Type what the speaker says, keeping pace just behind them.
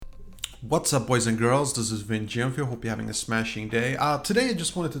What's up, boys and girls? This is Vin Gianfio. Hope you're having a smashing day. Today I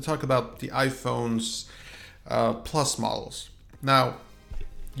just wanted to talk about the iPhone's Plus models. Now,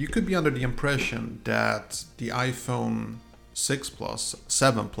 you could be under the impression that the iPhone 6 Plus,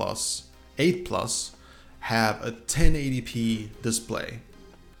 7 Plus, 8 Plus have a 1080p display.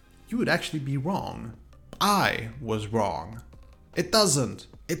 You would actually be wrong. I was wrong. It doesn't.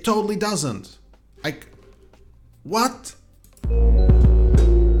 It totally doesn't. What?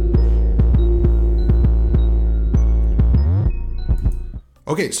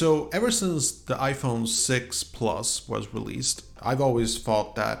 Okay, so ever since the iPhone 6 Plus was released, I've always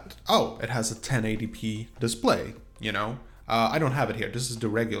thought that, oh, it has a 1080p display, you know? I don't have it here, this is the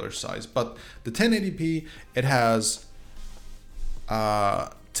regular size, but the 1080p, it has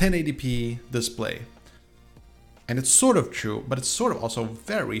 1080p display. And it's sort of true, but it's sort of also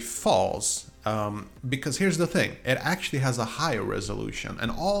very false. Because here's the thing, it actually has a higher resolution, and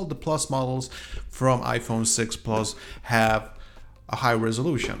all the Plus models from iPhone 6 Plus have a high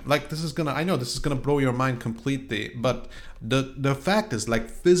resolution. Like, I know this is gonna blow your mind completely, but the fact is, like,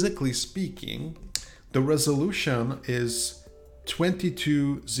 physically speaking, the resolution is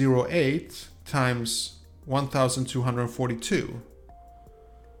 2208 times 1242.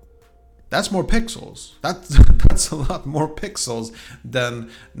 That's more pixels. That's a lot more pixels than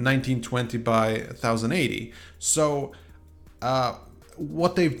 1920 by 1080. So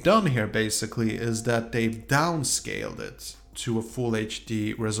what they've done here basically is that they've downscaled it to a full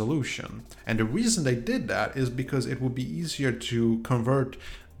HD resolution. And the reason they did that is because it would be easier to convert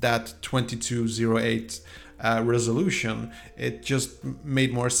that 2208 resolution. It just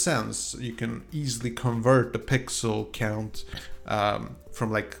made more sense. You can easily convert the pixel count from,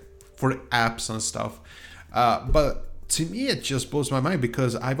 like, for apps and stuff. But to me, it just blows my mind,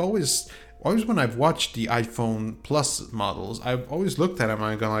 because I've always when I've watched the iPhone Plus models, I've always looked at them and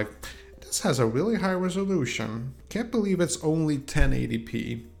I go like, this has a really high resolution. Can't believe it's only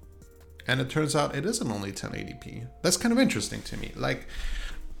 1080p. And it turns out it isn't only 1080p. That's kind of interesting to me. Like,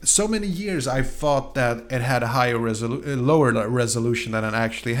 so many years I thought that it had a lower resolution than it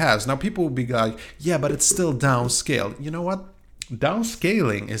actually has. Now people will be like, yeah, but it's still downscaled. You know what?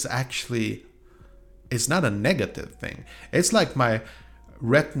 Downscaling is actually, it's not a negative thing. It's like my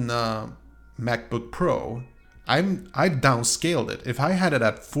Retina MacBook Pro. I've downscaled it. If I had it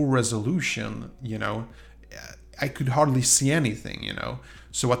at full resolution, you know, I could hardly see anything, you know.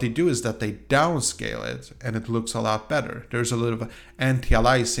 So what they do is that they downscale it and it looks a lot better. There's a little of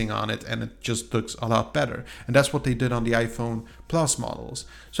anti-aliasing on it and it just looks a lot better. And that's what they did on the iPhone Plus models.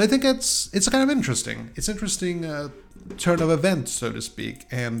 So I think it's kind of interesting. It's interesting turn of events, so to speak.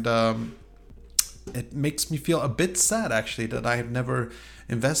 And it makes me feel a bit sad, actually, that I have never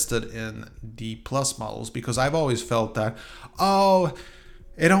invested in the Plus models, because I've always felt that, oh,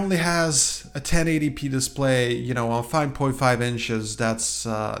 it only has a 1080p display, you know, on 5.5 inches. That's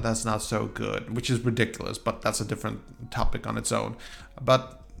not so good, which is ridiculous, but that's a different topic on its own.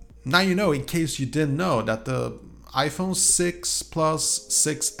 But now you know, in case you didn't know, that the iPhone 6 Plus,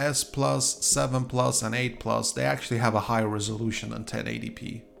 6S Plus, 7 Plus, and 8 Plus, they actually have a higher resolution than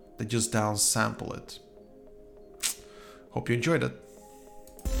 1080p. They just downsample it. Hope you enjoyed it.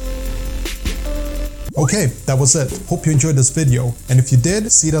 Okay, that was it. Hope you enjoyed this video. And if you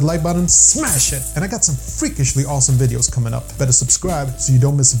did, see that like button, smash it. And I got some freakishly awesome videos coming up. Better subscribe so you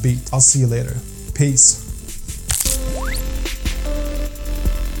don't miss a beat. I'll see you later. Peace.